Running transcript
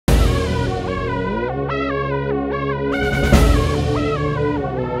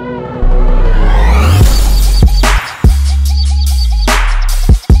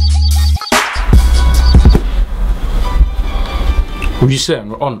you saying?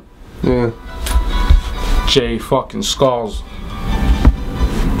 We're on. Yeah. J fucking Skarz.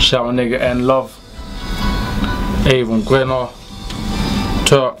 Shout my nigga N Love. Avon Grenner.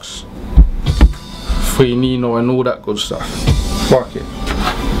 Turks. Free Nino and all that good stuff. Fuck it.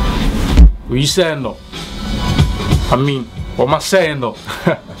 What you saying though? I mean, what am I saying though?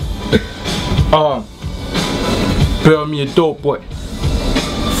 Build me a dope boy.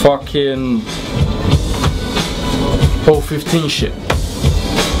 Fucking 015 shit.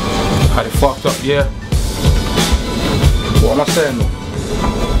 Had it fucked up, yeah. What am I saying though?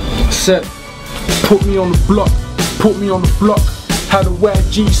 I said, put me on the block, put me on the block. Had a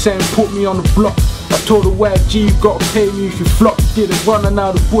YG saying, put me on the block. I told the YG, you gotta pay me if you flop. Didn't run and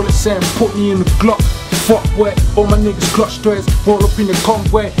out the bullet saying, put me in the Glock. Fuck wet, all my niggas clutch threads, roll up in the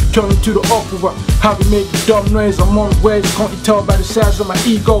convoy, turn into the opera. How we make a dumb noise, I'm on ways, can't you tell by the size of my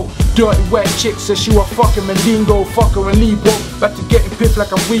ego? Dirty wet chick says she was fucking Mandingo, fuck her and Libro. Back to getting piffed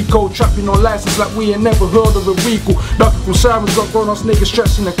like I'm Rico, trapping on license like we ain't never heard of a Rico. Ducking from sirens, got grown-ass niggas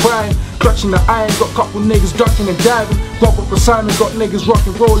stressing and crying. Clutching the iron, got couple niggas ducking and diving. Rob up assignment, got niggas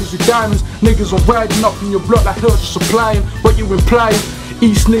rocking rollers with diamonds. Niggas on riding up in your block like hurt you supplying. What you implying?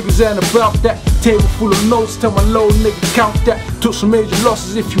 East niggas ain't about that. Table full of notes, tell my low nigga count that. Took some major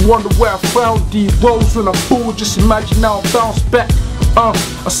losses if you wonder where I found these rolls. When I'm bored, just imagine now I bounce back. I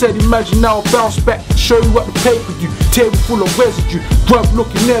said imagine now I bounce back. Show you what the paper do. Table full of residue, grub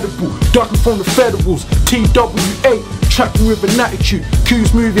looking edible. Ducking from the federals, TWA. Trapping with an attitude,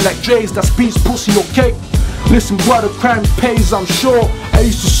 Q's moving like Dre's, that's beats, pussy, okay? Listen, brother, crime pays, I'm sure. I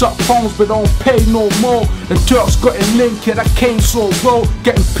used to suck phones, but don't pay no more. The Turks got a link, yeah, that came so roll.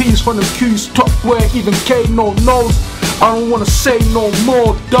 Getting peas from them Q's, top where even K no knows. I don't wanna say no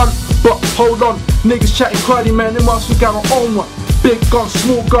more, done. But hold on, niggas chatting cruddy, man, they must think I don't own one. Big gun,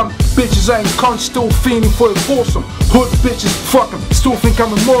 small gun, bitches ain't con, still feeling for it foursome. Hood bitches, fuck 'em, still think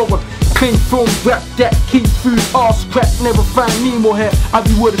I'm a moron. Clean film, rap that, keep food, arse crack, never find Nemo here. I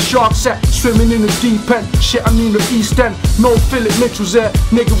be where the sharks at, swimming in the deep end. Shit, I mean the East End. No Philip Mitchell's there,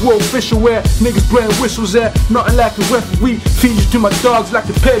 nigga world official wear. Niggas blowing whistles there, nothing like a referee. Feed you to my dogs like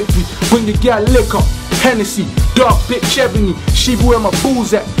a pedigree. Bring the gal liquor, Hennessy, dark bitch ebony. She be where my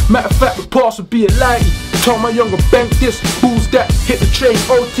booze at. Matter of fact, the pass would be a lighty. Tell my younger bank this, booze that, hit the train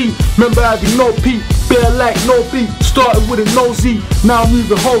OT. Remember I be no P, bare like no B. Started with a no Z, now I'm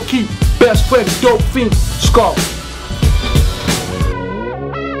moving whole key. Best friend, dope fiend, Skarz.